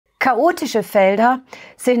Chaotische Felder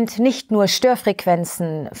sind nicht nur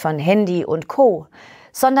Störfrequenzen von Handy und Co.,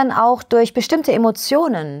 sondern auch durch bestimmte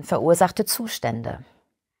Emotionen verursachte Zustände.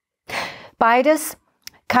 Beides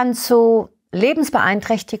kann zu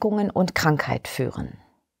Lebensbeeinträchtigungen und Krankheit führen.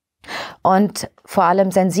 Und vor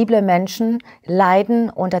allem sensible Menschen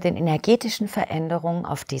leiden unter den energetischen Veränderungen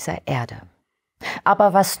auf dieser Erde.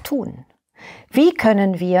 Aber was tun? Wie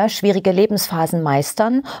können wir schwierige Lebensphasen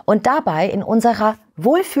meistern und dabei in unserer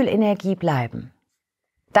Wohlfühlenergie bleiben?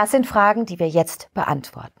 Das sind Fragen, die wir jetzt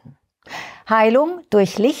beantworten. Heilung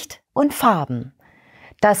durch Licht und Farben.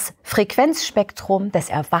 Das Frequenzspektrum des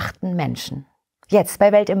erwachten Menschen. Jetzt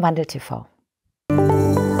bei Welt im Wandel.TV.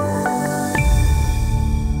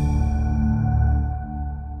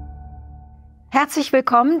 Herzlich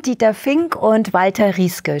willkommen, Dieter Fink und Walter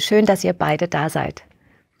Rieske. Schön, dass ihr beide da seid.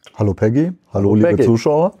 Hallo Peggy, hallo liebe Peggy.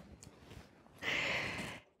 Zuschauer.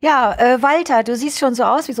 Ja, Walter, du siehst schon so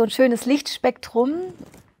aus wie so ein schönes Lichtspektrum.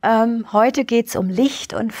 Heute geht es um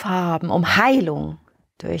Licht und Farben, um Heilung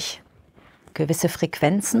durch gewisse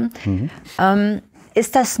Frequenzen.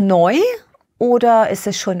 Ist das neu oder ist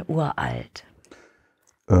es schon uralt?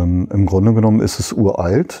 Im Grunde genommen ist es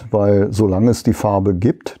uralt, weil solange es die Farbe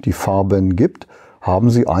gibt, die Farben gibt, haben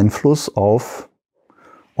sie Einfluss auf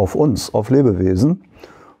uns, auf Lebewesen.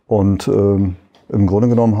 Und im Grunde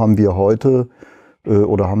genommen haben wir heute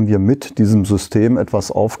oder haben wir mit diesem System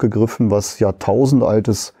etwas aufgegriffen, was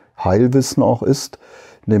jahrtausendaltes Heilwissen auch ist,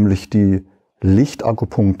 nämlich die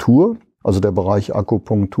Lichtakupunktur, also der Bereich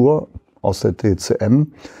Akupunktur aus der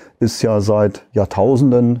TCM, ist ja seit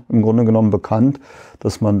Jahrtausenden im Grunde genommen bekannt,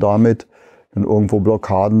 dass man damit, wenn irgendwo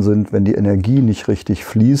Blockaden sind, wenn die Energie nicht richtig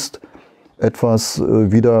fließt, etwas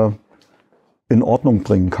wieder in Ordnung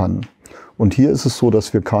bringen kann. Und hier ist es so,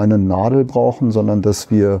 dass wir keine Nadel brauchen, sondern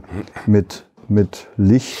dass wir mit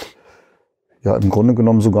Licht ja im Grunde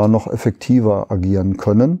genommen sogar noch effektiver agieren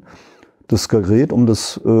können. Das Gerät, um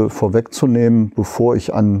das vorwegzunehmen, bevor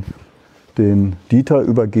ich an den Dieter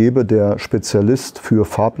übergebe, der Spezialist für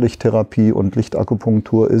Farblichttherapie und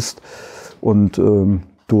Lichtakupunktur ist und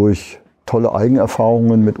durch tolle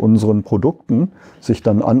Eigenerfahrungen mit unseren Produkten sich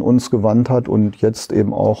dann an uns gewandt hat und jetzt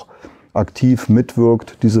eben auch aktiv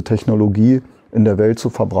mitwirkt, diese Technologie in der Welt zu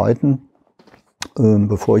verbreiten.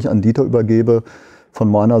 Bevor ich an Dieter übergebe,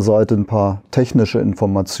 von meiner Seite ein paar technische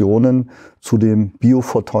Informationen zu dem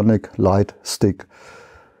Biophotonic Light Stick.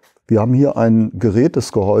 Wir haben hier ein Gerät,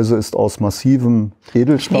 das Gehäuse ist aus massivem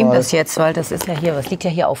Edelstahl. Ich nehme das jetzt, weil das ist ja hier, das liegt ja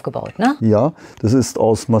hier aufgebaut, ne? Ja, das ist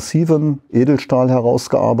aus massivem Edelstahl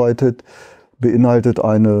herausgearbeitet, beinhaltet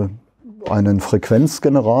einen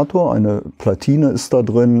Frequenzgenerator, eine Platine ist da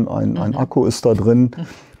drin, ein Akku ist da drin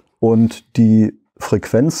und die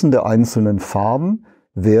Frequenzen der einzelnen Farben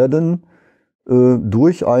werden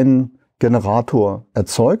durch einen Generator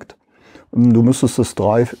erzeugt. Du müsstest es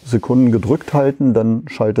 3 Sekunden gedrückt halten, dann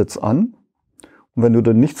schaltet es an. Und wenn du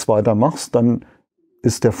dann nichts weiter machst, dann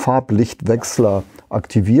ist der Farblichtwechsler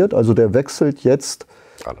aktiviert. Also der wechselt jetzt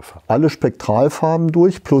alle Spektralfarben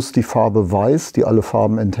durch, plus die Farbe Weiß, die alle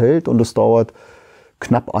Farben enthält. Und es dauert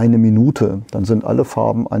knapp 1 Minute. Dann sind alle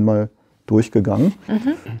Farben einmal durchgegangen.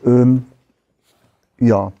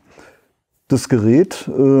 Ja, das Gerät,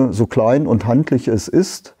 so klein und handlich es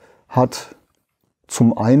ist, hat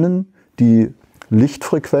zum einen die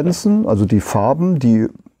Lichtfrequenzen, also die Farben, die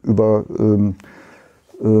über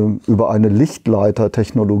eine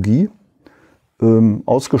Lichtleitertechnologie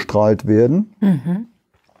ausgestrahlt werden.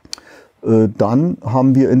 Dann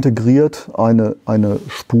haben wir integriert eine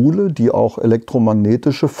Spule, die auch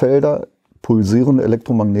elektromagnetische Felder, pulsierende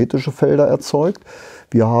elektromagnetische Felder erzeugt.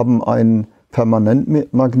 Wir haben einen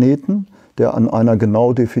Permanentmagneten, der an einer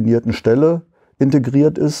genau definierten Stelle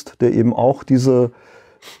integriert ist, der eben auch diese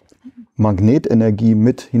Magnetenergie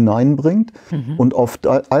mit hineinbringt. Und auf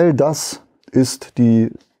all das ist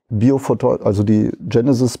die also die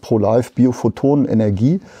Genesis Pro Life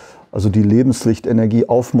Biophotonenergie, also die Lebenslichtenergie,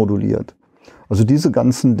 aufmoduliert. Also diese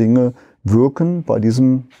ganzen Dinge wirken bei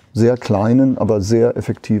diesem sehr kleinen, aber sehr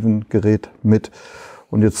effektiven Gerät mit.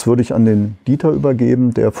 Und jetzt würde ich an den Dieter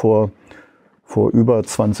übergeben, der vor über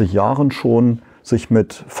 20 Jahren schon sich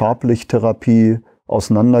mit Farblichttherapie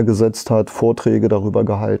auseinandergesetzt hat, Vorträge darüber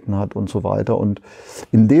gehalten hat und so weiter und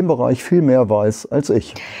in dem Bereich viel mehr weiß als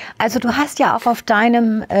ich. Also du hast ja auch auf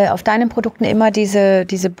deinen Produkten immer diese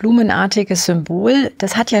blumenartiges Symbol.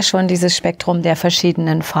 Das hat ja schon dieses Spektrum der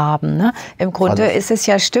verschiedenen Farben, ne? Im Grunde ist es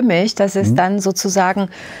ja stimmig, dass es dann sozusagen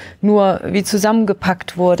nur wie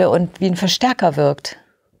zusammengepackt wurde und wie ein Verstärker wirkt.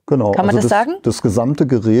 Genau. Kann man das sagen? Das gesamte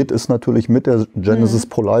Gerät ist natürlich mit der Genesis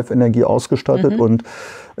Pro-Life-Energie ausgestattet und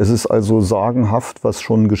es ist also sagenhaft, was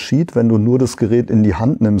schon geschieht, wenn du nur das Gerät in die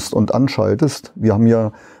Hand nimmst und anschaltest. Wir haben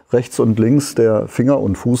ja rechts und links der Finger-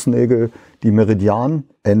 und Fußnägel die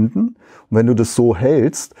Meridianenden. Und wenn du das so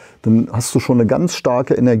hältst, dann hast du schon eine ganz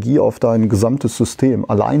starke Energie auf dein gesamtes System,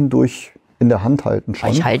 allein durch in der Hand halten schon.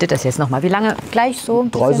 Ich halte das jetzt noch mal. Wie lange? Gleich so?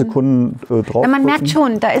 3 Sekunden drauf. Na, man merkt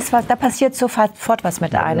schon, da ist was, da passiert sofort was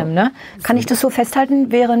mit einem. Ne? Kann ich das so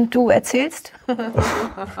festhalten, während du erzählst?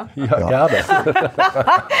 Ja, gerne.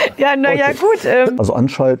 Ja, naja, gut. Also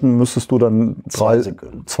anschalten müsstest du dann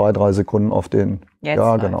 2-3 Sekunden auf den. Jetzt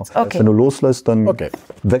ja, genau. Okay. Wenn du loslässt, dann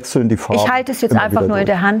wechseln die Farben. Ich halte es jetzt einfach nur in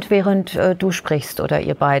der Hand, während du sprichst oder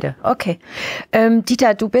ihr beide. Okay.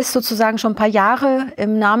 Dieter, du bist sozusagen schon ein paar Jahre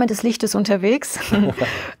im Namen des Lichtes unterwegs.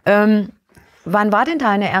 Wann war denn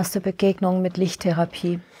deine erste Begegnung mit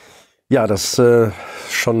Lichttherapie? Ja, das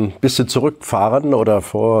schon ein bisschen zurückfahren oder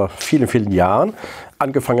vor vielen, vielen Jahren.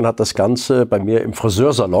 Angefangen hat das Ganze bei mir im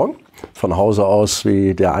Friseursalon. Von Hause aus,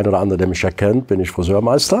 wie der ein oder andere, der mich erkennt, bin ich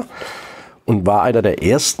Friseurmeister. Und war einer der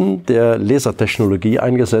ersten, der Lasertechnologie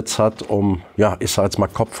eingesetzt hat, um, ja, ich sage jetzt mal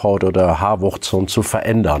Kopfhaut oder Haarwurzeln zu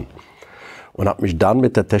verändern. Und habe mich dann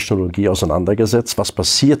mit der Technologie auseinandergesetzt. Was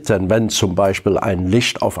passiert denn, wenn zum Beispiel ein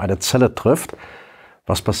Licht auf eine Zelle trifft?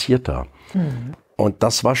 Was passiert da? Und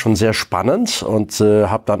das war schon sehr spannend und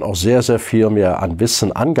habe dann auch sehr, sehr viel mir an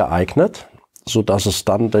Wissen angeeignet, sodass es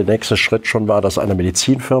dann der nächste Schritt schon war, dass eine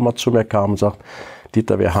Medizinfirma zu mir kam und sagt,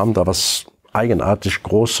 Dieter, wir haben da was eigenartig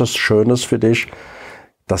Großes, Schönes für dich.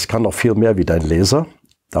 Das kann noch viel mehr wie dein Laser.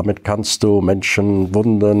 Damit kannst du Menschen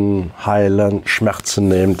Wunden heilen, Schmerzen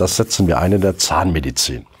nehmen. Das setzen wir ein in der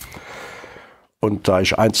Zahnmedizin. Und da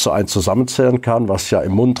ich 1:1 zusammenzählen kann, was ja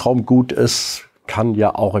im Mundraum gut ist, kann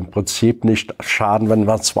ja auch im Prinzip nicht schaden, wenn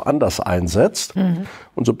man es woanders einsetzt.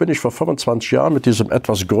 Und so bin ich vor 25 Jahren mit diesem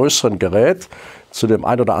etwas größeren Gerät zu dem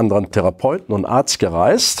ein oder anderen Therapeuten und Arzt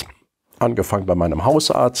gereist. Angefangen bei meinem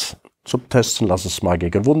Hausarzt zum Testen, lass es mal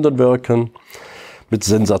gegen Wunden wirken, mit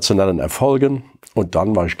sensationellen Erfolgen. Und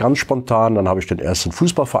dann war ich ganz spontan, dann habe ich den ersten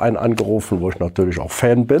Fußballverein angerufen, wo ich natürlich auch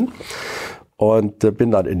Fan bin. Und bin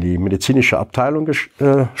dann in die medizinische Abteilung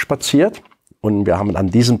spaziert. Und wir haben an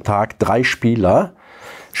diesem Tag 3 Spieler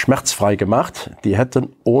schmerzfrei gemacht, die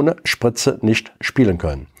hätten ohne Spritze nicht spielen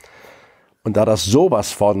können. Und da das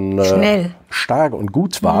sowas von stark und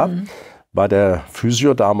gut war, war der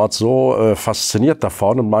Physio damals so fasziniert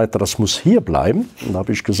davon und meinte, das muss hier bleiben. Und da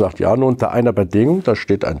habe ich gesagt, ja, nur unter einer Bedingung, da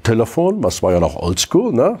steht ein Telefon, was war ja noch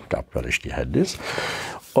oldschool, ne? Gab ja nicht die Handys.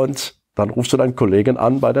 Und dann rufst du deinen Kollegen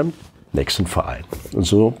an bei dem nächsten Verein. Und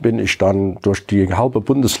so bin ich dann durch die halbe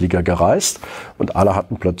Bundesliga gereist und alle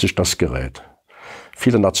hatten plötzlich das Gerät.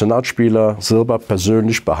 Viele Nationalspieler, Silber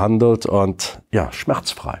persönlich behandelt und ja,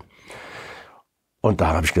 schmerzfrei. Und da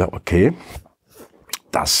habe ich gedacht, okay,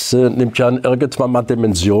 das nimmt ja irgendwann mal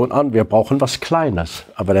Dimension an. Wir brauchen was Kleines.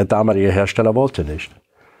 Aber der damalige Hersteller wollte nicht.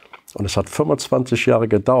 Und es hat 25 Jahre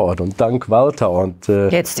gedauert. Und dank Walter und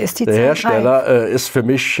Jetzt ist die der Zeit Hersteller ist für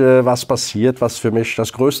mich was passiert, was für mich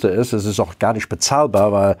das Größte ist. Es ist auch gar nicht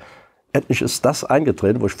bezahlbar, weil endlich ist das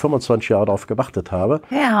eingetreten, wo ich 25 Jahre darauf gewartet habe.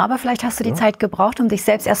 Ja, aber vielleicht hast du die Zeit gebraucht, um dich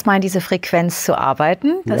selbst erstmal in diese Frequenz zu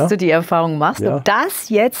arbeiten, dass du die Erfahrung machst, um das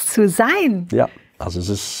jetzt zu sein. Ja. Also es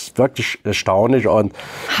ist wirklich erstaunlich und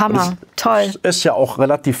Hammer, toll. Es ist ja auch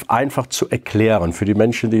relativ einfach zu erklären für die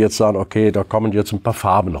Menschen, die jetzt sagen, okay, da kommen jetzt ein paar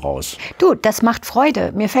Farben raus. Du, das macht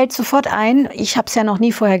Freude. Mir fällt sofort ein, ich habe es ja noch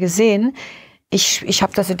nie vorher gesehen. Ich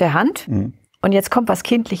habe das in der Hand und jetzt kommt was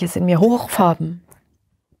Kindliches in mir, Hochfarben.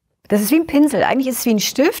 Das ist wie ein Pinsel, eigentlich ist es wie ein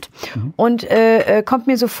Stift und kommt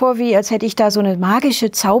mir so vor, wie als hätte ich da so eine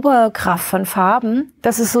magische Zauberkraft von Farben.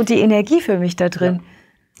 Das ist so die Energie für mich da drin.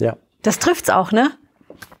 Ja. Das trifft's auch, ne?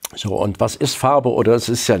 So, und was ist Farbe? Oder es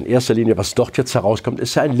ist ja in erster Linie, was dort jetzt herauskommt,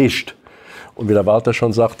 ist ja ein Licht. Und wie der Walter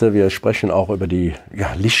schon sagte, wir sprechen auch über die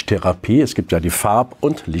Lichttherapie. Es gibt ja die Farb-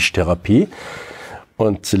 und Lichttherapie.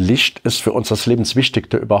 Und Licht ist für uns das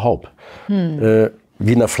Lebenswichtigste überhaupt.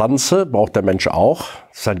 Wie eine Pflanze braucht der Mensch auch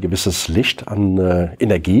sein gewisses Licht an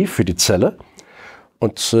Energie für die Zelle.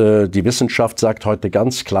 Und die Wissenschaft sagt heute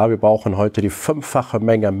ganz klar, wir brauchen heute die 5-fache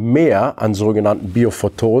Menge mehr an sogenannten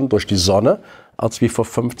Biophotonen durch die Sonne, als wie vor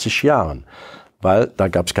 50 Jahren. Weil da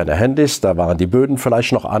gab es keine Handys, da waren die Böden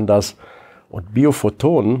vielleicht noch anders. Und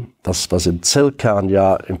Biophotonen, das was im Zellkern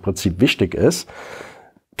ja im Prinzip wichtig ist,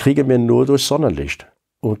 kriegen wir nur durch Sonnenlicht.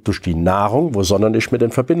 Und durch die Nahrung, wo Sonnenlicht mit in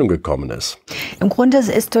Verbindung gekommen ist. Im Grunde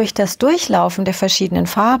ist durch das Durchlaufen der verschiedenen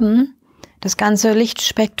Farben das ganze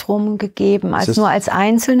Lichtspektrum gegeben, nur als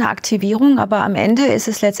einzelne Aktivierung, aber am Ende ist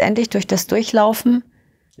es letztendlich durch das Durchlaufen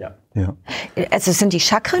Ja. Ja. Also es sind die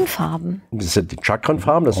Chakrenfarben. Das sind die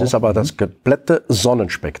Chakrenfarben, das ist aber das komplette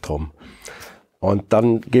Sonnenspektrum. Und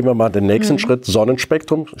dann gehen wir mal den nächsten Schritt,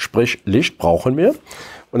 Sonnenspektrum, sprich Licht brauchen wir.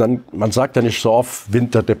 Und dann, man sagt ja nicht so oft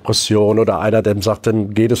Winterdepression oder einer, dem sagt,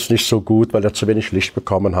 dem geht es nicht so gut, weil er zu wenig Licht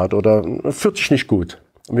bekommen hat oder fühlt sich nicht gut.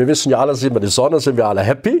 Und wir wissen ja alle, sehen wir die Sonne, sind wir alle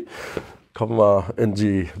happy. Kommen wir in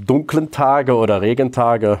die dunklen Tage oder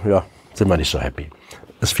Regentage, ja, sind wir nicht so happy.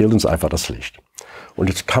 Es fehlt uns einfach das Licht. Und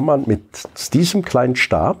jetzt kann man mit diesem kleinen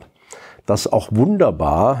Stab das auch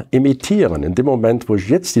wunderbar imitieren. In dem Moment, wo ich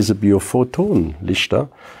jetzt diese Biophotonenlichter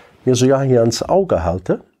mir sogar hier ans Auge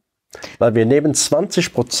halte, weil wir nehmen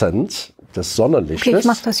 20% des Sonnenlichtes. Okay, ich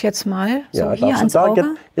mache das jetzt mal. So ja, hier ans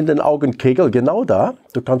Auge. In den Augenkegel, genau da.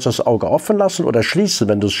 Du kannst das Auge offen lassen oder schließen.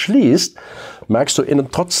 Wenn du es schließt, merkst du innen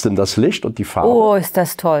trotzdem das Licht und die Farbe. Oh, ist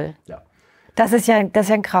das toll. Ja. Das ist ja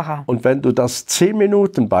ein Kracher. Und wenn du das 10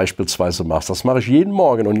 Minuten beispielsweise machst, das mache ich jeden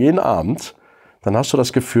Morgen und jeden Abend, dann hast du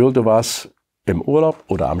das Gefühl, du warst im Urlaub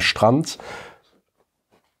oder am Strand.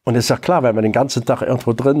 Und es ist ja klar, wenn wir den ganzen Tag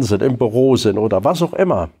irgendwo drin sind, im Büro sind oder was auch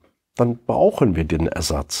immer, dann brauchen wir den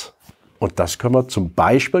Ersatz. Und das können wir zum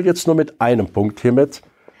Beispiel jetzt nur mit einem Punkt hiermit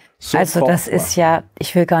sofort Also das ist ja,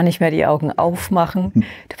 ich will gar nicht mehr die Augen aufmachen.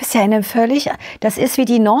 Du bist ja in einem das ist wie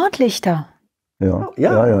die Nordlichter. Ja.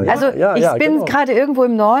 Also ich bin gerade irgendwo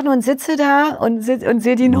im Norden und sitze da und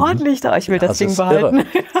sehe die Nordlichter. Ich will das Ding behalten.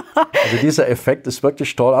 Also dieser Effekt ist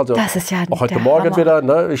wirklich toll. Also das ist ja auch heute Morgen wieder,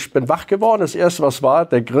 ne, ich bin wach geworden. Das erste, was war,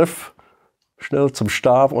 der Griff schnell zum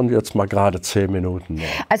Stab und jetzt mal gerade 10 Minuten. Ja.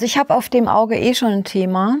 Also ich habe auf dem Auge schon ein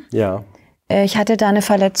Thema. Ja. Ich hatte da eine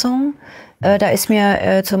Verletzung. Da ist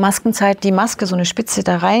mir zur Maskenzeit die Maske, so eine Spitze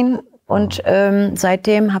da rein. Und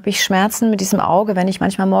seitdem habe ich Schmerzen mit diesem Auge, wenn ich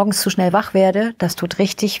manchmal morgens zu schnell wach werde. Das tut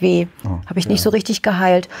richtig weh. Habe ich nicht so richtig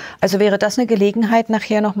geheilt. Also wäre das eine Gelegenheit,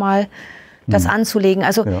 nachher nochmal das anzulegen.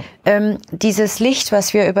 Also dieses Licht,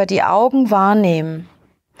 was wir über die Augen wahrnehmen,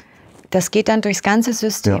 das geht dann durchs ganze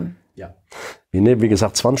System. Ja. Wir nehmen, wie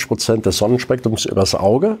gesagt, 20% des Sonnenspektrums übers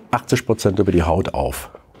Auge, 80% über die Haut auf,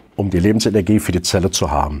 um die Lebensenergie für die Zelle zu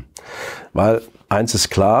haben. Weil eins ist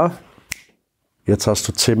klar, jetzt hast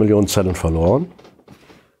du 10 Millionen Zellen verloren.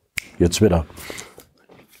 Jetzt wieder.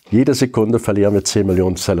 Jede Sekunde verlieren wir 10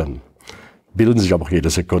 Millionen Zellen. Bilden sich aber auch jede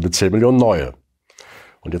Sekunde 10 Millionen neue.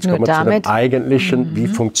 Und jetzt kommen wir zu dem eigentlichen, wie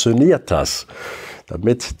funktioniert das?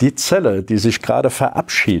 Damit die Zelle, die sich gerade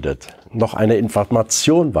verabschiedet, noch eine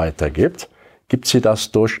Information weitergibt, gibt sie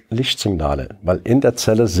das durch Lichtsignale. Weil in der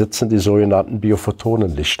Zelle sitzen die sogenannten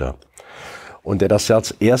Biophotonenlichter. Und der das ja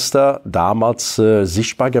als erster damals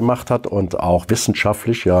sichtbar gemacht hat und auch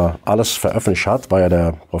wissenschaftlich ja alles veröffentlicht hat, war ja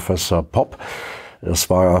der Professor Popp. Das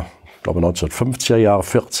war, ich glaube, 1950er Jahre,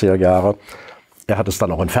 40er Jahre. Er hat es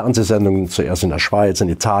dann auch in Fernsehsendungen, zuerst in der Schweiz, in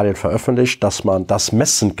Italien veröffentlicht, dass man das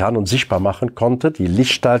messen kann und sichtbar machen konnte, die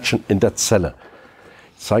Lichtteilchen in der Zelle.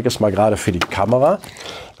 Ich zeige es mal gerade für die Kamera.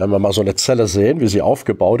 Wenn wir mal so eine Zelle sehen, wie sie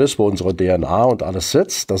aufgebaut ist, wo unsere DNA und alles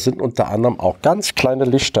sitzt, da sind unter anderem auch ganz kleine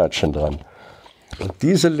Lichtteilchen drin. Und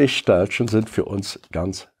diese Lichtteilchen sind für uns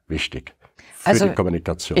ganz wichtig für die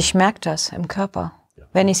Kommunikation. Ich merke das im Körper. Ja.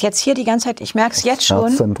 Wenn ich es jetzt hier die ganze Zeit, ich merke es jetzt schon.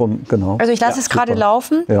 Herzzentrum, genau. Also ich lasse es gerade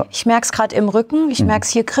laufen. Ja. Ich merke es gerade im Rücken. Ich merke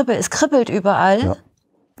es hier es kribbelt überall. Ja.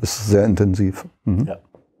 Das ist sehr intensiv. Ja.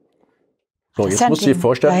 So, jetzt musst du dir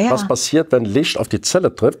vorstellen, was passiert, wenn Licht auf die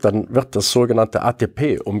Zelle trifft. Dann wird das sogenannte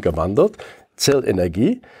ATP umgewandelt,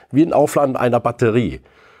 Zellenergie, wie ein Aufladen einer Batterie.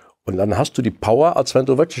 Und dann hast du die Power, als wenn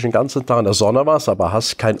du wirklich den ganzen Tag in der Sonne warst, aber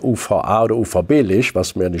hast kein UVA oder UVB-Licht,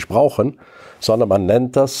 was wir nicht brauchen, sondern man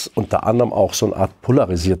nennt das unter anderem auch so eine Art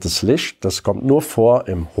polarisiertes Licht. Das kommt nur vor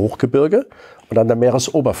im Hochgebirge und an der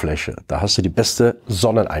Meeresoberfläche. Da hast du die beste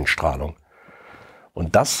Sonneneinstrahlung.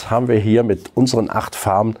 Und das haben wir hier mit unseren 8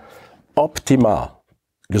 Farben optimal.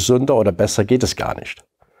 Gesünder oder besser geht es gar nicht.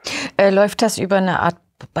 Läuft das über eine Art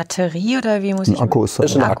Batterie oder wie muss ich? Ein Akku ist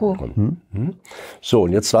das. Ein Akku. So,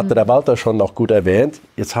 und jetzt hatte der Walter schon noch gut erwähnt,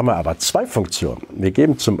 jetzt haben wir aber 2 Funktionen. Wir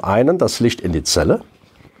geben zum einen das Licht in die Zelle,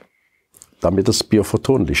 damit es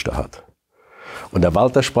Biophotonenlichter hat. Und der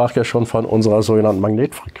Walter sprach ja schon von unserer sogenannten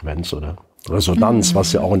Magnetfrequenz oder Resonanz,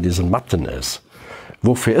 was ja auch in diesen Matten ist.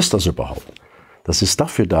 Wofür ist das überhaupt? Das ist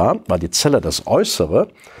dafür da, weil die Zelle, das Äußere,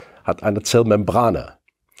 hat eine Zellmembrane.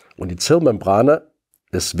 Und die Zellmembrane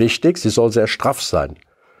ist wichtig, sie soll sehr straff sein.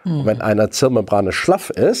 Und wenn eine Zellmembrane schlaff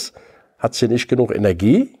ist, hat sie nicht genug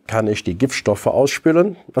Energie, kann nicht die Giftstoffe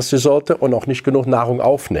ausspülen, was sie sollte, und auch nicht genug Nahrung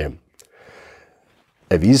aufnehmen.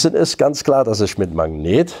 Erwiesen ist ganz klar, dass ich mit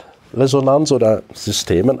Magnetresonanz oder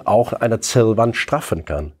Systemen auch eine Zellwand straffen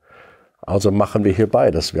kann. Also machen wir hier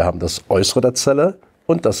beides. Wir haben das Äußere der Zelle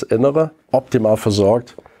und das Innere optimal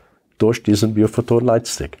versorgt durch diesen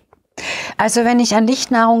Biophoton-Lightstick. Also wenn ich an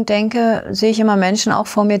Lichtnahrung denke, sehe ich immer Menschen auch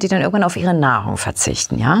vor mir, die dann irgendwann auf ihre Nahrung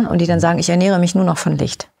verzichten, ja, und die dann sagen, ich ernähre mich nur noch von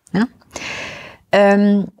Licht. Ja?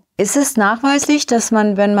 Ist es nachweislich, dass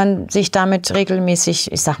man, wenn man sich damit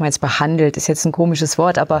regelmäßig, ich sag mal jetzt behandelt, ist jetzt ein komisches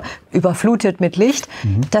Wort, aber überflutet mit Licht,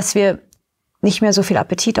 dass wir nicht mehr so viel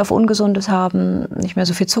Appetit auf Ungesundes haben, nicht mehr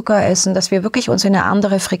so viel Zucker essen, dass wir wirklich uns in eine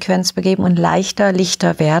andere Frequenz begeben und leichter,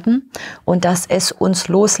 lichter werden und dass es uns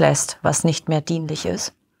loslässt, was nicht mehr dienlich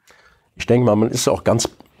ist? Ich denke mal, man ist auch ganz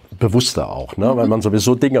bewusster auch, ne? Weil man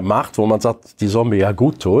sowieso Dinge macht, wo man sagt, die sollen mir ja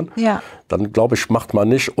gut tun. Ja. Dann, glaube ich, macht man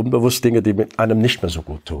nicht unbewusst Dinge, die einem nicht mehr so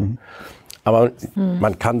gut tun. Aber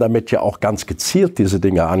man kann damit ja auch ganz gezielt diese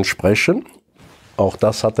Dinge ansprechen. Auch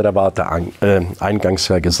das hatte der Warte eingangs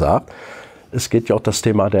ja gesagt. Es geht ja auch das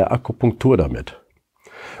Thema der Akupunktur damit.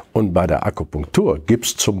 Und bei der Akupunktur gibt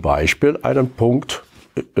es zum Beispiel einen Punkt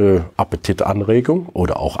Appetitanregung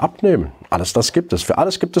oder auch Abnehmen. Alles das gibt es. Für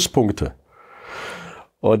alles gibt es Punkte.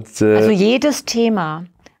 Und, also jedes Thema,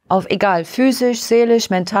 egal, physisch, seelisch,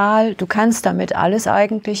 mental, du kannst damit alles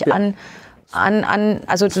eigentlich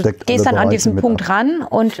also du gehst dann an diesen Punkt ran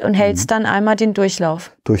und hältst dann einmal den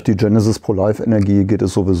Durchlauf. Durch die Genesis Pro Life Energie geht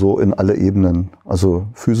es sowieso in alle Ebenen. Also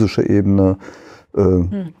physische Ebene,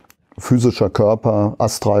 physischer Körper,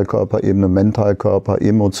 Astralkörperebene, Mentalkörper,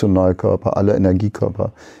 Emotionalkörper, alle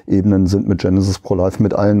Energiekörperebenen sind mit Genesis Pro Life,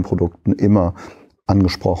 mit allen Produkten immer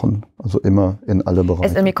angesprochen. Also immer in alle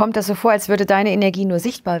Bereiche. Mir kommt das so vor, als würde deine Energie nur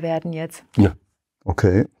sichtbar werden jetzt. Ja.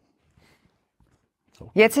 Okay.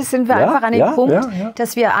 Jetzt sind wir einfach an dem Punkt,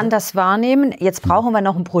 dass wir anders wahrnehmen. Jetzt brauchen wir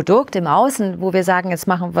noch ein Produkt im Außen, wo wir sagen, jetzt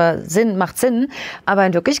machen wir macht Sinn. Aber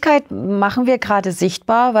in Wirklichkeit machen wir gerade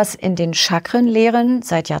sichtbar, was in den Chakrenlehren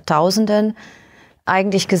seit Jahrtausenden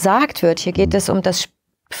eigentlich gesagt wird. Hier geht es um das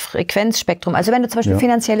Frequenzspektrum. Also wenn du zum Beispiel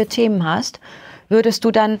finanzielle Themen hast, würde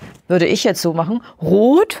ich jetzt so machen,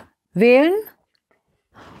 rot wählen,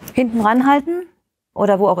 hinten ranhalten,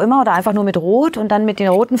 oder wo auch immer, oder einfach nur mit Rot und dann mit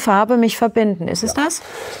der roten Farbe mich verbinden. Ist es das?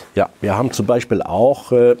 Ja, wir haben zum Beispiel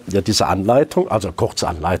auch diese Anleitung, also kurze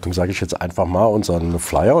Anleitung, sage ich jetzt einfach mal, unseren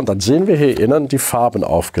Flyer. Und dann sehen wir hier innen die Farben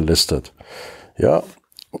aufgelistet. Ja,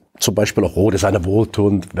 zum Beispiel auch Rot ist eine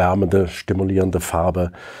wohltuend, wärmende, stimulierende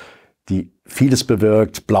Farbe, die vieles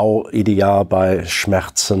bewirkt. Blau ideal bei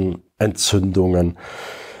Schmerzen, Entzündungen.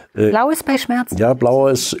 Blau ist bei Schmerzen? Ja, Blau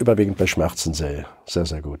ist überwiegend bei Schmerzen sehr, sehr,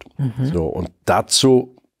 sehr gut. So, und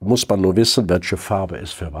dazu muss man nur wissen, welche Farbe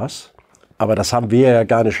ist für was. Aber das haben wir ja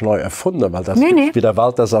gar nicht neu erfunden, weil das gibt, wie der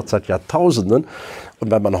Walter sagt, seit Jahrtausenden.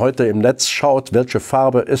 Und wenn man heute im Netz schaut, welche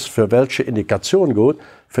Farbe ist für welche Indikation gut,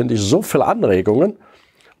 finde ich so viele Anregungen.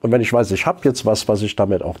 Und wenn ich weiß, ich habe jetzt was ich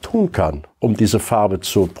damit auch tun kann, um diese Farbe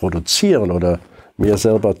zu produzieren oder mir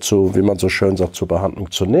selber wie man so schön sagt, zur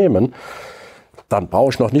Behandlung zu nehmen, dann brauche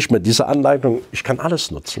ich noch nicht mehr diese Anleitung. Ich kann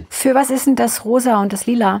alles nutzen. Für was ist denn das Rosa und das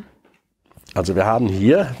Lila? Also wir haben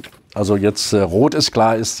hier, also jetzt Rot ist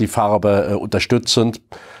klar, ist die Farbe unterstützend,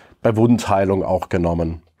 bei Wundheilung auch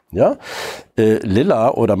genommen. Ja? Lila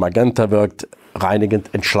oder Magenta wirkt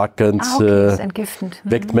reinigend, entschlackend, ist entgiftend.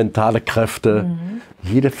 Weckt mentale Kräfte.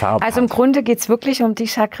 Jede Farbe. Also im Grunde geht es wirklich um die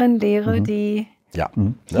Chakrenlehre, die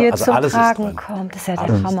hier also zum Tragen kommt. Das ist ja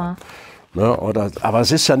der Hammer. Ne, aber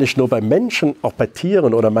es ist ja nicht nur bei Menschen, auch bei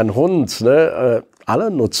Tieren oder mein Hund. Ne, alle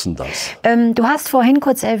nutzen das. Du hast vorhin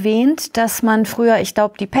kurz erwähnt, dass man früher, ich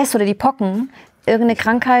glaube, die Pest oder die Pocken, irgendeine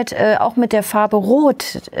Krankheit auch mit der Farbe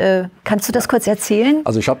Rot. Kannst du das kurz erzählen?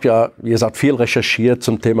 Also ich habe ja, wie gesagt, viel recherchiert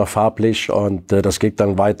zum Thema farblich und das geht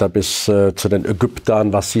dann weiter bis zu den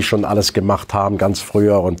Ägyptern, was sie schon alles gemacht haben, ganz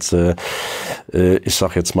früher und ich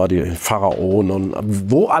sag jetzt mal die Pharaonen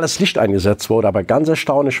und wo alles Licht eingesetzt wurde. Aber ganz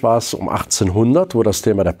erstaunlich war es um 1800, wo das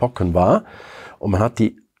Thema der Pocken war und man hat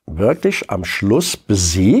die wirklich am Schluss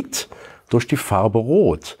besiegt durch die Farbe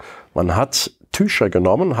Rot. Man hat Tücher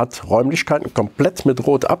genommen, hat Räumlichkeiten komplett mit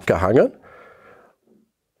Rot abgehangen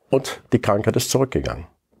und die Krankheit ist zurückgegangen.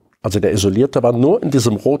 Also der Isolierte war nur in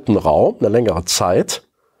diesem roten Raum eine längere Zeit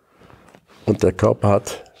und der Körper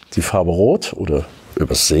hat die Farbe Rot oder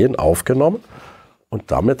übers Sehen aufgenommen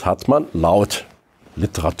und damit hat man laut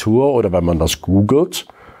Literatur oder wenn man das googelt,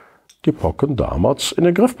 die Pocken damals in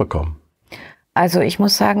den Griff bekommen. Also ich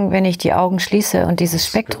muss sagen, wenn ich die Augen schließe und dieses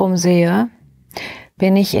Spektrum sehe,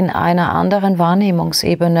 bin ich in einer anderen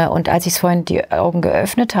Wahrnehmungsebene. Und als ich vorhin die Augen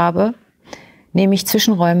geöffnet habe, nehme ich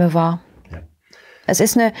Zwischenräume wahr. Ja. Es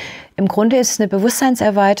ist im Grunde ist es eine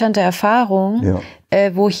bewusstseinserweiternde Erfahrung,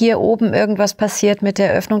 wo hier oben irgendwas passiert mit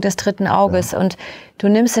der Öffnung des dritten Auges. Ja. Und du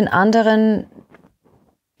nimmst in anderen,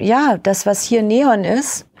 das, was hier Neon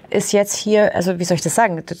ist, ist jetzt hier, also wie soll ich das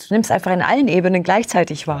sagen, du nimmst einfach in allen Ebenen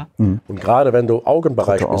gleichzeitig wahr. Und gerade wenn du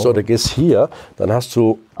Augenbereich bist oder gehst hier, dann hast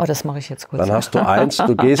du, oh, das mache ich jetzt kurz. Dann hast du eins,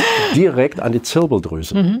 du gehst direkt an die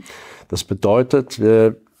Zirbeldrüse. Das bedeutet,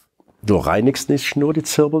 du reinigst nicht nur die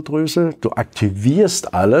Zirbeldrüse, du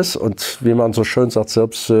aktivierst alles und wie man so schön sagt,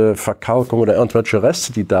 selbst Verkalkung oder irgendwelche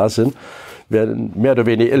Reste, die da sind, werden mehr oder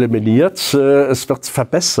weniger eliminiert. Es wird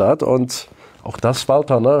verbessert und auch das,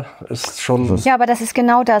 Walter, ne, ist schon... Ja, aber das ist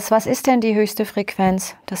genau das. Was ist denn die höchste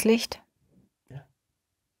Frequenz? Das Licht? Ja.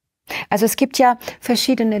 Also es gibt ja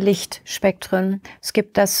verschiedene Lichtspektren. Es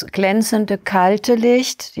gibt das glänzende, kalte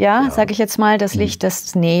Licht, ja. Sage ich jetzt mal, das Licht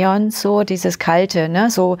des Neons, so dieses kalte,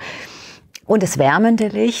 ne, so... Und das wärmende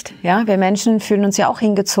Licht, ja, wir Menschen fühlen uns ja auch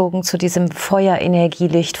hingezogen zu diesem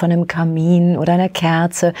Feuerenergielicht von einem Kamin oder einer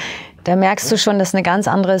Kerze. Da merkst du schon, das ist ein ganz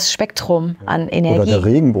anderes Spektrum an Energie. Oder der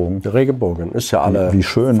Regenbogen. Der Regenbogen ist ja alle. Wie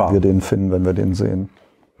schön Farben. wir den finden, wenn wir den sehen.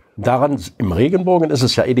 Daran, im Regenbogen ist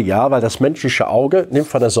es ja ideal, weil das menschliche Auge nimmt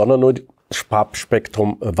von der Sonne nur das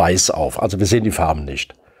Farbspektrum weiß auf. Also wir sehen die Farben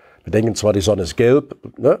nicht. Wir denken zwar, die Sonne ist gelb,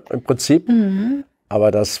 ne, im Prinzip.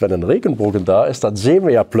 Aber wenn ein Regenbogen da ist, dann sehen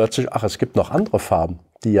wir ja plötzlich, ach, es gibt noch andere Farben,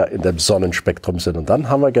 die ja in dem Sonnenspektrum sind. Und dann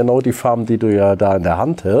haben wir genau die Farben, die du ja da in der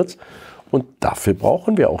Hand hältst. Und dafür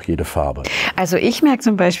brauchen wir auch jede Farbe. Also ich merke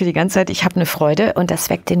zum Beispiel die ganze Zeit, ich habe eine Freude und das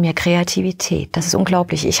weckt in mir Kreativität. Das ist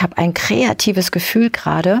unglaublich. Ich habe ein kreatives Gefühl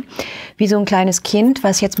gerade, wie so ein kleines Kind,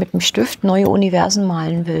 was jetzt mit dem Stift neue Universen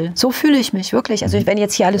malen will. So fühle ich mich wirklich. Also wenn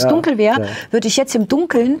jetzt hier alles dunkel wäre, würde ich jetzt im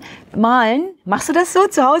Dunkeln malen. Machst du das so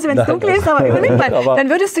zu Hause, wenn es dunkel ist? Aber überleg mal, dann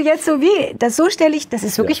würdest du jetzt so so stelle ich, das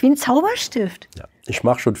ist wirklich wie ein Zauberstift. Ja. Ich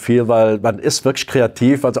mache schon viel, weil man ist wirklich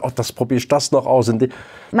kreativ. Also, das probiere ich das noch aus.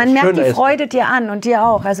 Man merkt die Freude dir an und dir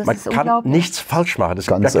auch. Also, man ist kann unglaublich. nichts falsch machen. Es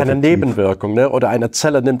gibt Ganz ja keine effektiv. Nebenwirkung. Ne? Oder eine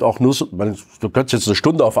Zelle nimmt auch nur, du könntest jetzt eine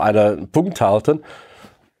Stunde auf einen Punkt halten,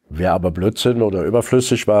 wäre aber Blödsinn oder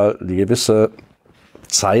überflüssig, weil die gewisse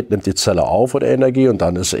Zeit nimmt die Zelle auf oder Energie und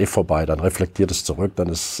dann ist vorbei. Dann reflektiert es zurück, dann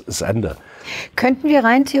ist Ende. Könnten wir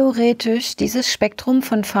rein theoretisch dieses Spektrum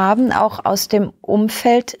von Farben auch aus dem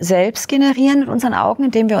Umfeld selbst generieren mit unseren Augen,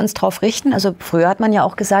 indem wir uns darauf richten? Also früher hat man ja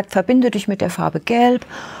auch gesagt, verbinde dich mit der Farbe Gelb,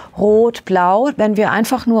 Rot, Blau. Wenn wir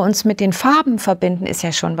einfach nur uns mit den Farben verbinden, ist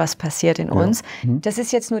ja schon was passiert in uns. Das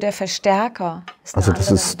ist jetzt nur der Verstärker. Also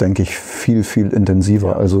das ist, denke ich, viel, viel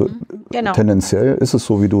intensiver. Also tendenziell ist es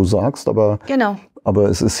so, wie du sagst, aber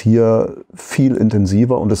es ist hier viel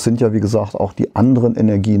intensiver und es sind ja, wie gesagt, auch die anderen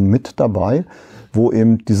Energien mit dabei, wo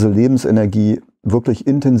eben diese Lebensenergie wirklich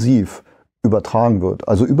intensiv übertragen wird.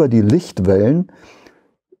 Also über die Lichtwellen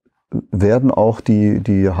werden auch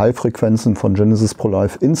die High-Frequenzen von Genesis Pro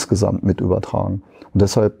Life insgesamt mit übertragen. Und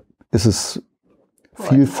deshalb ist es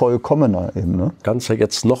viel vollkommener eben. Ne? Ganz ja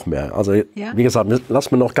jetzt noch mehr. Also wie gesagt, lass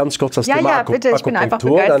mir noch ganz kurz das Thema bitte, ich bin einfach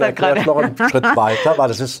Akupunktur, dann erkläre ich gerade. noch einen Schritt weiter, weil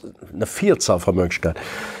das ist eine Vielzahl von Möglichkeiten.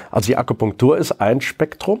 Also die Akupunktur ist ein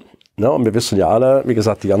Spektrum. Ne? Und wir wissen ja alle, wie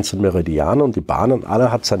gesagt, die ganzen Meridiane und die Bahnen, alle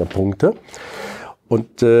hat seine Punkte.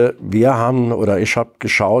 Und ich habe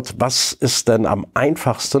geschaut, was ist denn am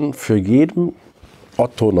einfachsten für jeden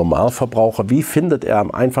Otto-Normalverbraucher? Wie findet er am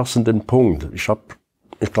einfachsten den Punkt? Ich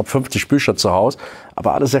glaube, 50 Bücher zu Hause,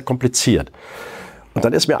 aber alles sehr kompliziert. Und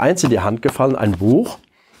dann ist mir eins in die Hand gefallen, ein Buch.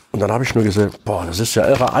 Und dann habe ich nur gesehen, boah, das ist ja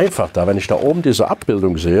irre einfach da. Wenn ich da oben diese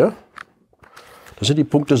Abbildung sehe, da sind die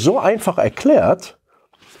Punkte so einfach erklärt.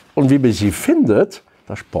 Und wie man sie findet,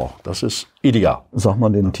 das ist ideal. Sag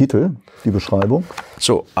mal den Titel, die Beschreibung.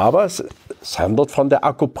 So, aber es handelt von der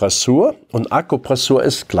Akupressur. Und Akupressur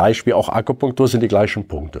ist gleich wie auch Akupunktur, sind die gleichen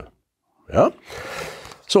Punkte. Ja?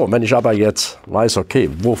 So, wenn ich aber jetzt weiß, okay,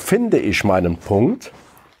 wo finde ich meinen Punkt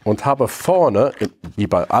und habe vorne, wie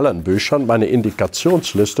bei allen Büchern, meine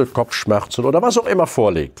Indikationsliste, Kopfschmerzen oder was auch immer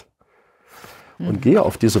vorliegt und gehe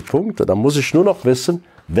auf diese Punkte, dann muss ich nur noch wissen,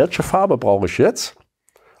 welche Farbe brauche ich jetzt,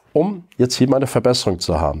 um jetzt hier meine Verbesserung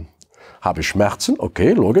zu haben. Habe ich Schmerzen?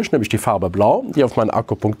 Okay, logisch, nehme ich die Farbe Blau, die auf meinen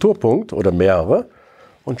Akupunkturpunkt oder mehrere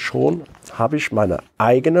und schon habe ich meine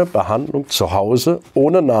eigene Behandlung zu Hause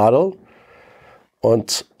ohne Nadel.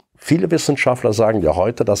 Und viele Wissenschaftler sagen ja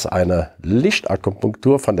heute, dass eine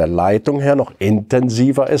Lichtakupunktur von der Leitung her noch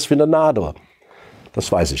intensiver ist wie eine Nadel.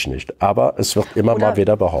 Das weiß ich nicht, aber es wird immer mal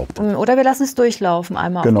wieder behauptet. Oder wir lassen es durchlaufen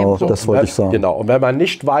einmal. Genau, auf dem das wollte ich sagen. Genau, und wenn man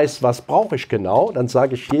nicht weiß, was brauche ich genau, dann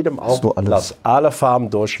sage ich jedem auch, lass alle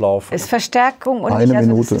Farben durchlaufen. Ist Verstärkung und eine nicht,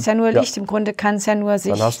 Minute. Das ist ja nur Licht, im Grunde kann es ja nur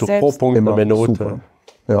sich Dann hast du selbst... pro Punkt eine Minute. Super.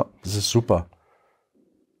 Ja. Das ist super.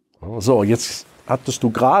 So, jetzt hattest du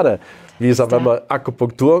gerade, wie gesagt, wenn man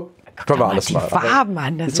Akupunktur, können wir alles machen. Farben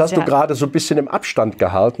an, Jetzt hast du gerade so ein bisschen im Abstand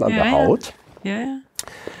gehalten an der Haut. Ja.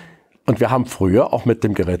 Und wir haben früher auch mit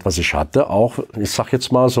dem Gerät, was ich hatte, auch, ich sag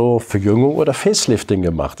jetzt mal so, Verjüngung oder Facelifting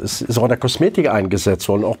gemacht. Es ist auch in der Kosmetik eingesetzt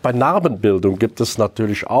worden. Auch bei Narbenbildung gibt es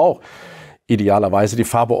natürlich auch idealerweise die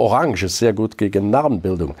Farbe Orange, ist sehr gut gegen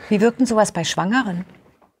Narbenbildung. Wie wirkt denn sowas bei Schwangeren?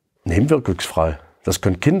 Nebenwirkungsfrei. Das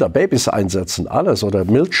können Kinder, Babys einsetzen, alles. Oder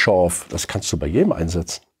Milchschorf, das kannst du bei jedem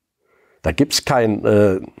einsetzen. Da gibt es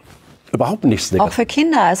überhaupt nichts Negatives. Auch für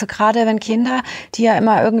Kinder, also gerade wenn Kinder, die ja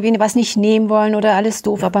immer irgendwie was nicht nehmen wollen oder alles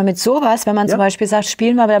doof, aber mit sowas, wenn man zum Beispiel sagt,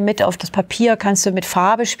 spielen wir damit auf das Papier, kannst du mit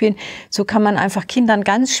Farbe spielen, so kann man einfach Kindern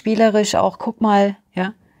ganz spielerisch auch, guck mal,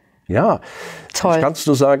 ja. Ja, toll. Ich kann es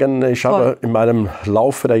nur sagen, ich habe in meinem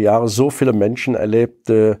Laufe der Jahre so viele Menschen erlebt,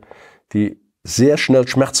 die sehr schnell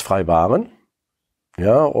schmerzfrei waren.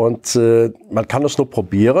 Ja, und man kann es nur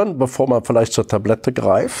probieren, bevor man vielleicht zur Tablette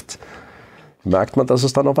greift, merkt man, dass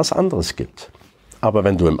es da noch was anderes gibt. Aber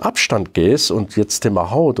wenn du im Abstand gehst und jetzt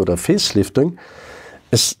Thema Haut oder Facelifting,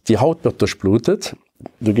 die Haut wird durchblutet,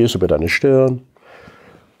 du gehst über deine Stirn,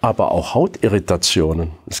 aber auch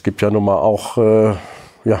Hautirritationen. Es gibt ja nun mal auch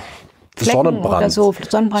Sonnenbrand. Oder so,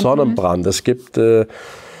 Sonnenbrand. Es gibt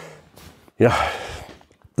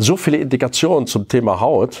so viele Indikationen zum Thema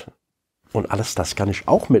Haut und alles das kann ich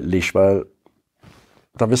auch mit Licht, weil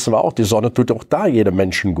da wissen wir auch, die Sonne tut auch da jedem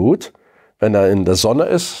Menschen gut. Wenn er in der Sonne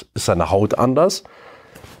ist seine Haut anders.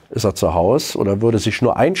 Ist er zu Hause oder würde sich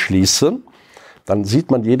nur einschließen, dann sieht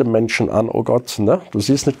man jedem Menschen an, oh Gott, ne, du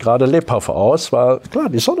siehst nicht gerade lebhaft aus, weil klar,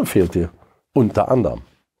 die Sonne fehlt dir. Unter anderem.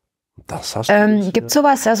 Das hast du gibt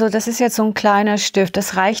sowas, also das ist jetzt so ein kleiner Stift,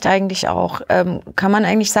 das reicht eigentlich auch. Kann man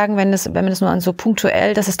eigentlich sagen, wenn man das nur an so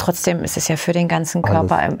punktuell, das ist trotzdem, ist es ja für den ganzen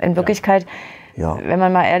Körper. In Wirklichkeit, wenn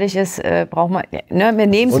man mal ehrlich ist, braucht man, ne, wir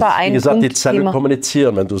nehmen zwar einen Punkt. Wie gesagt, Punkt, die Zellen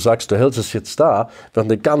kommunizieren. Wenn du sagst, du hältst es jetzt da, wird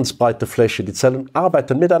eine ganz breite Fläche. Die Zellen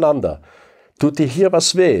arbeiten miteinander. Tut dir hier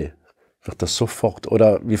was weh, wird das sofort.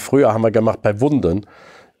 Oder wie früher haben wir gemacht bei Wunden.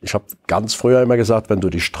 Ich habe ganz früher immer gesagt, wenn du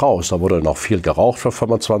dich traust, da wurde noch viel geraucht vor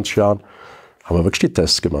 25 Jahren, haben wir wirklich die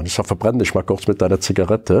Tests gemacht. Ich sage, verbrenne dich mal kurz mit deiner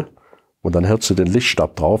Zigarette und dann hältst du den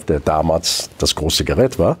Lichtstab drauf, der damals das große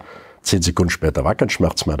Gerät war. 10 Sekunden später war kein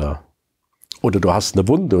Schmerz mehr da. Oder du hast eine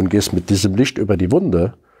Wunde und gehst mit diesem Licht über die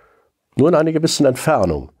Wunde, nur in einer gewissen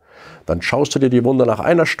Entfernung. Dann schaust du dir die Wunde nach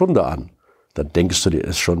einer Stunde an. Dann denkst du dir,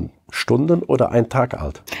 ist schon Stunden oder ein Tag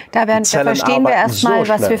alt. Da verstehen wir erstmal,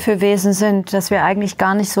 was wir für Wesen sind, dass wir eigentlich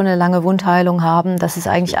gar nicht so eine lange Wundheilung haben, dass es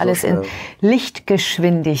eigentlich alles in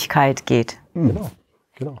Lichtgeschwindigkeit geht. Genau.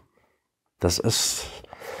 Das ist,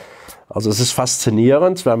 also es ist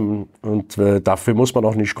faszinierend und dafür muss man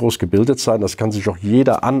auch nicht groß gebildet sein. Das kann sich auch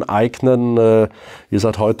jeder aneignen. Wie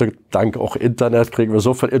gesagt, heute dank auch Internet kriegen wir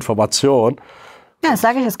so viel Information. Ja, das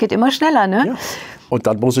sage ich, es geht immer schneller, ne? Ja. Und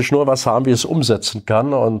dann muss ich nur was haben, wie ich es umsetzen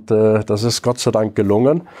kann. Und das ist Gott sei Dank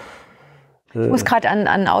gelungen. Ich muss gerade an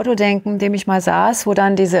ein Auto denken, in dem ich mal saß, wo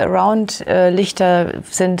dann diese Around-Lichter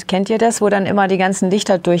sind. Kennt ihr das? Wo dann immer die ganzen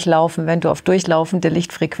Lichter durchlaufen, wenn du auf durchlaufende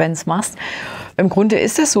Lichtfrequenz machst. Im Grunde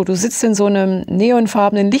ist das so. Du sitzt in so einem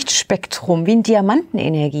neonfarbenen Lichtspektrum, wie in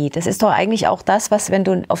Diamantenenergie. Das ist doch eigentlich auch das, was, wenn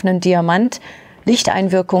du auf einem Diamant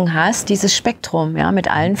Lichteinwirkung hast, dieses Spektrum, ja, mit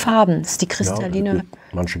allen Farben. Das ist die kristalline. Ja,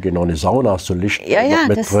 manche gehen auch in die Sauna, hast du Licht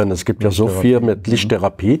mit drin. Es gibt ja so viel mit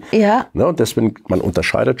Lichttherapie. Ja. Ne, und deswegen, man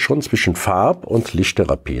unterscheidet schon zwischen Farb- und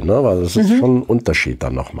Lichttherapie. Ne, weil das ist schon ein Unterschied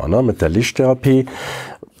dann nochmal. Ne. Mit der Lichttherapie,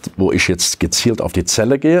 wo ich jetzt gezielt auf die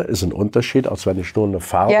Zelle gehe, ist ein Unterschied, als wenn ich nur eine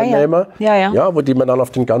Farbe nehme. Ja, wo die man dann auf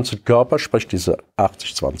den ganzen Körper, sprich diese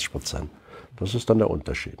 80-20%. Das ist dann der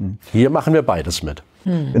Unterschied. Hier machen wir beides mit.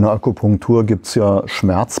 In der Akupunktur gibt es ja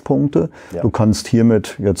Schmerzpunkte. Ja. Du kannst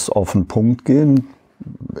hiermit jetzt auf einen Punkt gehen,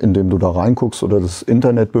 indem du da reinguckst oder das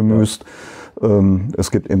Internet bemühst. Ja. Es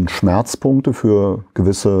gibt eben Schmerzpunkte, für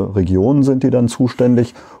gewisse Regionen sind die dann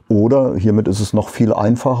zuständig. Oder hiermit ist es noch viel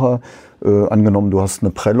einfacher. Angenommen, du hast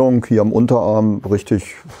eine Prellung hier am Unterarm,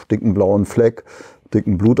 richtig dicken blauen Fleck,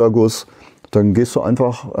 dicken Bluterguss. Dann gehst du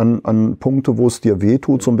einfach an Punkte, wo es dir weh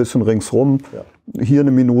tut, so ein bisschen ringsrum. Ja. Hier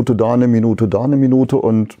eine Minute, da eine Minute, da eine Minute.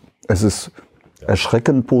 Und es ist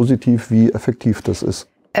erschreckend positiv, wie effektiv das ist.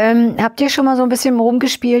 Habt ihr schon mal so ein bisschen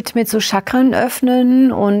rumgespielt mit so Chakren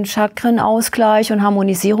öffnen und Chakrenausgleich und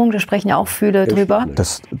Harmonisierung? Da sprechen ja auch viele drüber.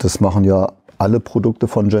 Das machen ja alle Produkte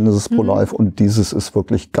von Genesis Pro Life und dieses ist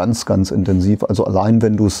wirklich ganz, ganz intensiv. Also allein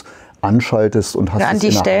wenn du es anschaltest und hast an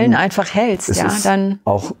die Stellen einfach hältst, ja, dann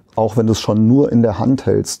auch wenn du es schon nur in der Hand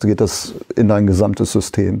hältst, geht das in dein gesamtes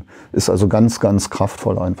System. Ist also ganz, ganz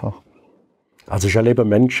kraftvoll einfach. Also ich erlebe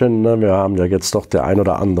Menschen, ne, wir haben ja jetzt doch der ein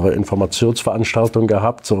oder andere Informationsveranstaltung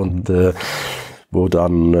gehabt und wo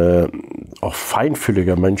dann auch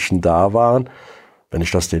feinfühlige Menschen da waren. wenn ich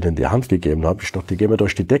das denen in die Hand gegeben habe, die gehen mir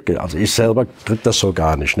durch die Decke. Also ich selber kriege das so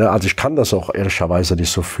gar nicht. Ne? Also ich kann das auch ehrlicherweise nicht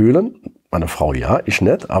so fühlen. Meine Frau ja, ich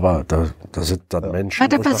nicht, aber da sind dann Menschen. Ja,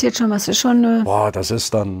 da passiert schon was. Ist schon, boah, das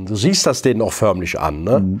ist dann, du siehst das denen auch förmlich an.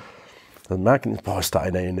 Ne? Dann merken, boah, ist da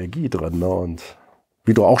eine Energie drin. Ne? Und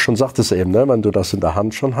wie du auch schon sagtest eben, ne, wenn du das in der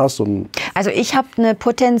Hand schon hast. Und also ich habe eine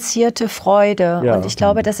potenzierte Freude und ich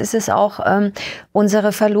glaube, das ist es auch,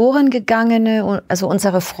 unsere verloren gegangene, also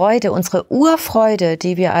unsere Freude, unsere Urfreude,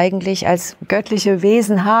 die wir eigentlich als göttliche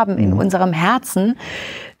Wesen haben in unserem Herzen,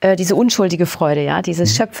 diese unschuldige Freude, ja,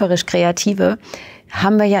 dieses schöpferisch-kreative,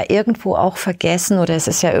 haben wir ja irgendwo auch vergessen oder es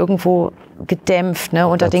ist ja irgendwo gedämpft, ne,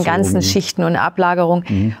 unter den ganzen Schichten und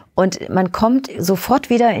Ablagerungen. Und man kommt sofort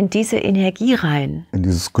wieder in diese Energie rein. In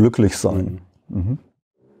dieses Glücklichsein.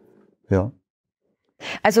 Ja.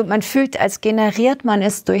 Also man fühlt, als generiert man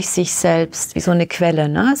es durch sich selbst, wie so eine Quelle.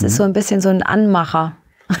 Ne? Es ist so ein bisschen so ein Anmacher.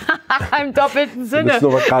 Im doppelten Sinne.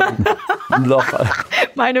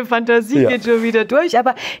 Meine Fantasie geht schon wieder durch,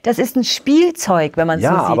 aber das ist ein Spielzeug, wenn man es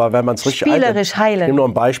so sieht. Ja, aber wenn man es richtig spielerisch heilen. Ich nehme nur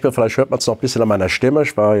ein Beispiel, vielleicht hört man es noch ein bisschen an meiner Stimme.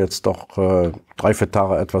 Ich war jetzt doch 3-4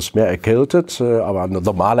 Tage etwas mehr erkältet, aber eine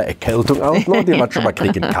normale Erkältung auch noch, die man schon mal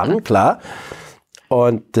kriegen kann, klar.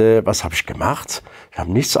 Und was habe ich gemacht? Ich habe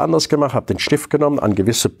nichts anderes gemacht, habe den Stift genommen, an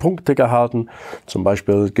gewisse Punkte gehalten. Zum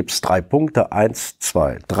Beispiel gibt es 3 Punkte, 1,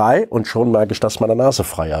 2, 3 und schon merke ich, dass meine Nase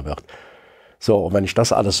freier wird. So, und wenn ich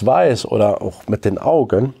das alles weiß oder auch mit den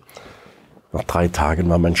Augen, nach 3 Tagen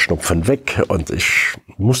war mein Schnupfen weg und ich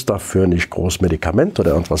muss dafür nicht groß Medikament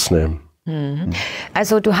oder irgendwas nehmen.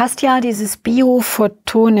 Also du hast ja dieses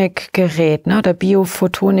Biophotonik-Gerät, ne? Oder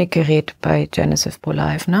Biophotonik-Gerät bei Genesis Pro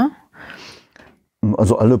Life, ne?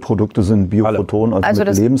 Also alle Produkte sind Biophoton, also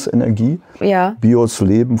mit Lebensenergie. Ja. Bios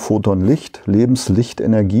Leben, Photon Licht,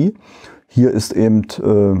 Lebenslichtenergie. Hier ist eben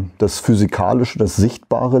das physikalische, das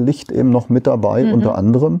sichtbare Licht eben noch mit dabei, unter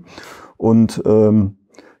anderem. Und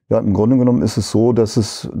ja, im Grunde genommen ist es so, dass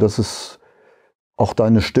es auch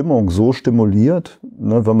deine Stimmung so stimuliert.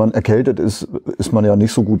 Ne? Wenn man erkältet ist, ist man ja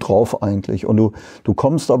nicht so gut drauf eigentlich. Und du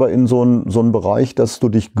kommst aber in so einen Bereich, dass du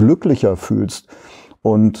dich glücklicher fühlst.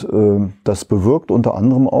 Und das bewirkt unter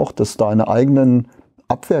anderem auch, dass deine eigenen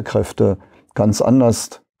Abwehrkräfte ganz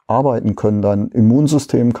anders arbeiten können. Dein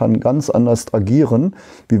Immunsystem kann ganz anders agieren,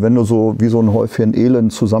 wie wenn du so wie so ein Häufchen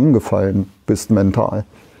Elend zusammengefallen bist mental.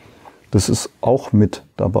 Das ist auch mit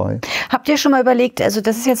dabei. Habt ihr schon mal überlegt, also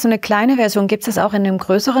das ist jetzt so eine kleine Version, gibt es das auch in einem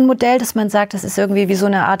größeren Modell, dass man sagt, das ist irgendwie wie so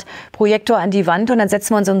eine Art Projektor an die Wand und dann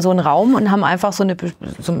setzen wir uns in so einen Raum und haben einfach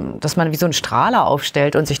dass man wie so einen Strahler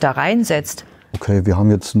aufstellt und sich da reinsetzt? Okay, wir haben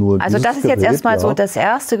jetzt nur also das ist Gerät, jetzt erstmal so das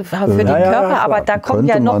Erste für den Körper, aber da kommen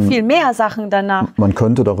ja noch viel mehr Sachen danach. Man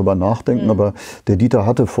könnte darüber nachdenken, aber der Dieter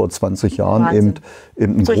hatte vor 20 Jahren eben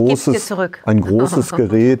ein großes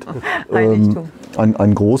Gerät,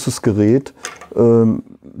 ein großes Gerät,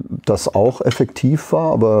 das auch effektiv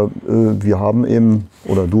war, aber wir haben eben,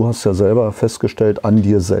 oder du hast ja selber festgestellt, an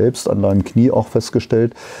dir selbst, an deinem Knie auch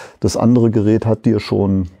festgestellt, das andere Gerät hat dir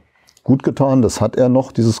schon gut getan, das hat er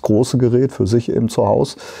noch, dieses große Gerät für sich eben zu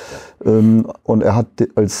Hause. Und er hat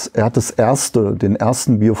den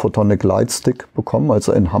ersten Biophotonic Lightstick bekommen, als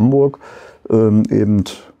er in Hamburg eben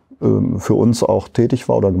für uns auch tätig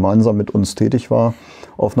war oder gemeinsam mit uns tätig war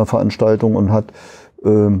auf einer Veranstaltung und hat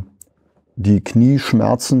die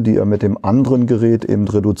Knieschmerzen, die er mit dem anderen Gerät eben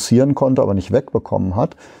reduzieren konnte, aber nicht wegbekommen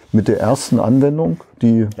hat, mit der ersten Anwendung,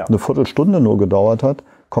 die eine Viertelstunde nur gedauert hat,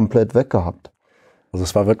 komplett weggehabt. Also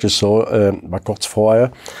es war wirklich so, war kurz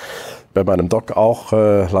vorher bei meinem Doc auch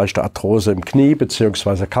leichte Arthrose im Knie,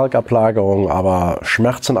 beziehungsweise Kalkablagerung, aber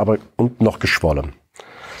Schmerzen, aber unten noch geschwollen.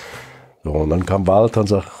 So, und dann kam Walter und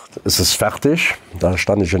sagt, es ist fertig. Da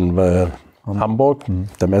stand ich in Hamburg,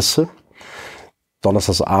 der Messe,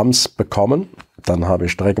 donnerstags abends bekommen. Dann habe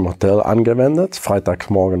ich direkt im Hotel angewendet,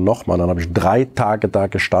 Freitagmorgen nochmal. Dann habe ich 3 Tage da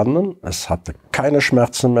gestanden. Es hatte keine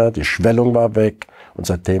Schmerzen mehr, die Schwellung war weg und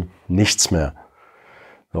seitdem nichts mehr.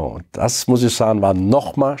 So, und das, muss ich sagen, war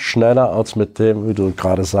noch mal schneller als mit dem, wie du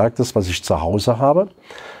gerade sagtest, was ich zu Hause habe.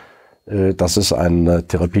 Das ist ein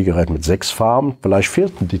Therapiegerät mit 6 Farben. Vielleicht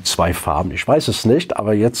fehlten die 2 Farben, ich weiß es nicht,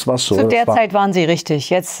 aber jetzt war es so. Zu der Zeit waren sie richtig,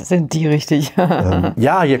 jetzt sind die richtig.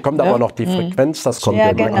 Ja, hier kommt aber noch die Frequenz, das kommt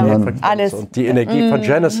ja genau. Alles. Und die Energie von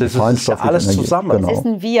Genesis, es ist ja alles zusammen. Genau. Es ist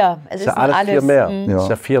ein Wir, es ist ja alles viel mehr. Es ist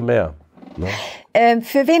ja viel mehr. Ne?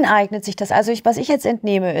 Für wen eignet sich das? Also was ich jetzt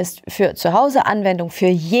entnehme, ist für zu Hause Anwendung für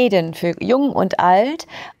jeden, für jung und alt,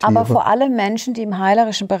 aber vor allem Menschen, die im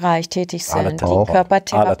heilerischen Bereich tätig sind, wie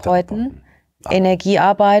Körpertherapeuten,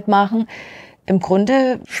 Energiearbeit machen. Im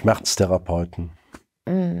Grunde Schmerztherapeuten.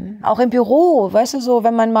 Auch im Büro, weißt du, so,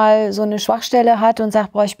 wenn man mal so eine Schwachstelle hat und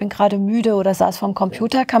sagt, boah, ich bin gerade müde oder saß vorm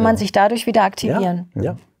Computer, kann man sich dadurch wieder aktivieren.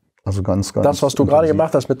 Ja. Also ganz. Das, was du gerade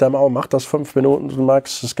gemacht hast mit deinem Auge, mach das 5 Minuten, du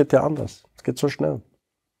magst, es geht ja anders. Es geht so schnell.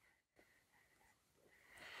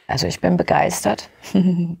 Also ich bin begeistert.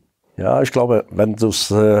 Ja, ich glaube, wenn du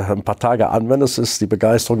es ein paar Tage anwendest, ist die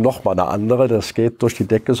Begeisterung noch mal eine andere. Das geht durch die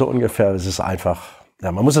Decke so ungefähr. Es ist einfach,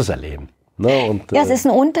 ja, man muss es erleben. Ne? Und, ja, es ist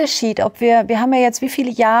ein Unterschied, ob wir haben ja jetzt wie viele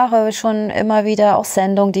Jahre schon immer wieder auch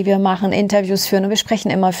Sendungen, die wir machen, Interviews führen und wir sprechen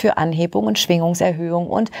immer für Anhebung und Schwingungserhöhung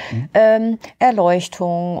und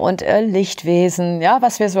Erleuchtung und Lichtwesen, ja,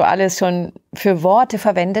 was wir so alles schon für Worte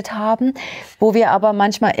verwendet haben, wo wir aber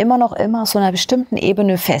manchmal immer noch auf so einer bestimmten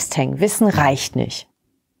Ebene festhängen. Wissen reicht nicht.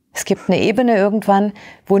 Es gibt eine Ebene irgendwann,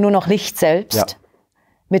 wo nur noch Licht selbst,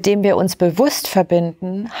 mit dem wir uns bewusst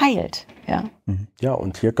verbinden, heilt. Ja. Ja,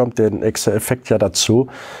 und hier kommt der nächste Effekt ja dazu.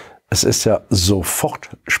 Es ist ja sofort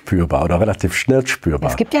spürbar oder relativ schnell spürbar.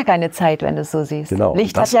 Es gibt ja keine Zeit, wenn du es so siehst. Genau.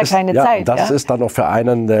 Licht hat ja keine Zeit. Das ist dann auch für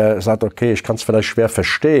einen, der sagt, okay, ich kann es vielleicht schwer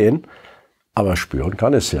verstehen, aber spüren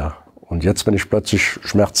kann es ja. Und jetzt, wenn ich plötzlich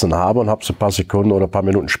Schmerzen habe und habe es ein paar Sekunden oder ein paar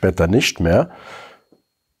Minuten später nicht mehr,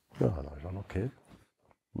 ja, dann habe ich dann okay.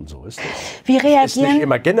 Und so ist es. Wie reagieren? Ist nicht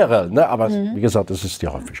immer generell, ne? Aber wie gesagt, es ist die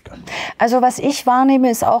Häufigkeit. Also was ich wahrnehme,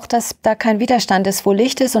 ist auch, dass da kein Widerstand ist. Wo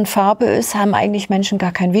Licht ist und Farbe ist, haben eigentlich Menschen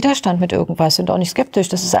gar keinen Widerstand mit irgendwas, sind auch nicht skeptisch.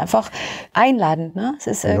 Das ist einfach einladend. Ne? Es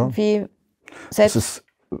ist irgendwie selbst. Es ist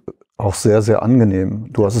auch sehr, sehr angenehm.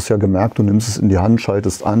 Du hast es ja gemerkt, du nimmst es in die Hand,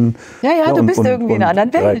 schaltest an. Ja, du bist irgendwie in einer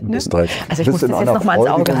anderen Welt. Ne? Also ich muss das jetzt noch mal ins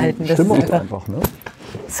Auge halten. Das ist einfach, ne?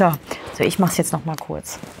 So, ich mache es jetzt noch mal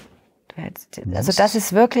kurz. Also das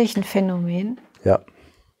ist wirklich ein Phänomen. Ja.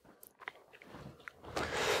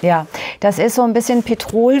 Ja, das ist so ein bisschen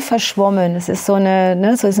Petrol verschwommen. Es ist so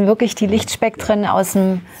so sind wirklich die Lichtspektren aus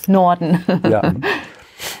dem Norden. Ja.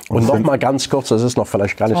 Und noch mal ganz kurz, das ist noch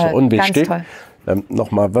vielleicht gar nicht so unwichtig. Noch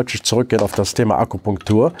mal wirklich zurückgehen auf das Thema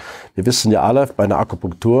Akupunktur. Wir wissen ja alle, bei einer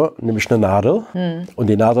Akupunktur nehme ich eine Nadel und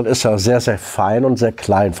die Nadel ist ja sehr, sehr fein und sehr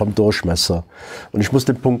klein vom Durchmesser. Und ich muss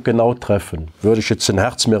den Punkt genau treffen. Würde ich jetzt den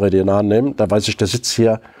Herzmeridian nehmen, da weiß ich, der sitzt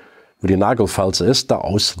hier, wo die Nagelfalze ist, da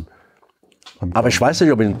außen. Aber ich weiß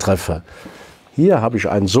nicht, ob ich ihn treffe. Hier habe ich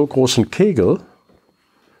einen so großen Kegel,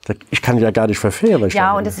 ich kann ihn ja gar nicht verfehlen.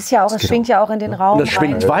 Ja, und es ist ja auch, es schwingt ja auch in den Raum. Und es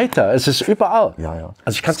schwingt weiter, es ist überall. Ja.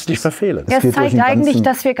 Also ich kann es nicht verfehlen. Ja, es zeigt eigentlich,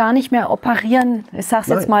 dass wir gar nicht mehr operieren, ich sag's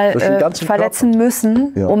jetzt mal, verletzen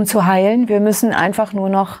müssen, um zu heilen. Wir müssen einfach nur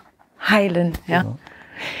noch heilen. Ja.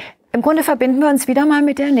 Im Grunde verbinden wir uns wieder mal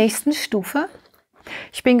mit der nächsten Stufe.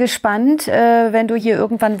 Ich bin gespannt, wenn du hier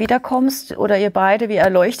irgendwann wiederkommst oder ihr beide, wie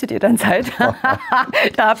erleuchtet ihr dann seid.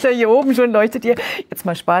 Da habt ihr hier oben schon, leuchtet ihr. Jetzt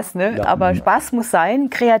mal Spaß, ne? Ja. Aber Spaß muss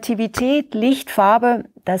sein. Kreativität, Licht, Farbe,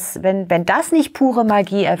 wenn das nicht pure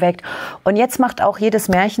Magie erweckt. Und jetzt macht auch jedes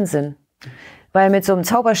Märchen Sinn. Weil mit so einem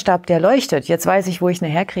Zauberstab, der leuchtet, jetzt weiß ich, wo ich ihn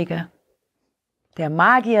herkriege. Der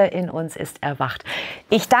Magier in uns ist erwacht.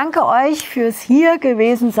 Ich danke euch fürs hier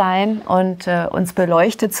gewesen sein und uns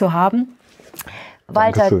beleuchtet zu haben.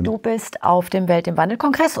 Walter, Dankeschön. du bist auf dem Welt im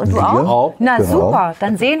Wandel-Kongress und du auch? Na genau. Super,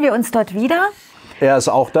 dann sehen wir uns dort wieder. Er ist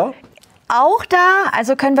auch da? Auch da,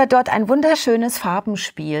 also können wir dort ein wunderschönes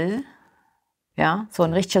Farbenspiel, ja, so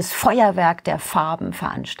ein richtiges Feuerwerk der Farben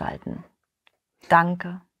veranstalten.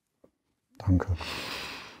 Danke. Danke.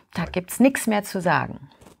 Da gibt's nichts mehr zu sagen.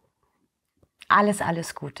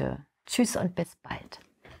 Alles Gute. Tschüss und bis bald.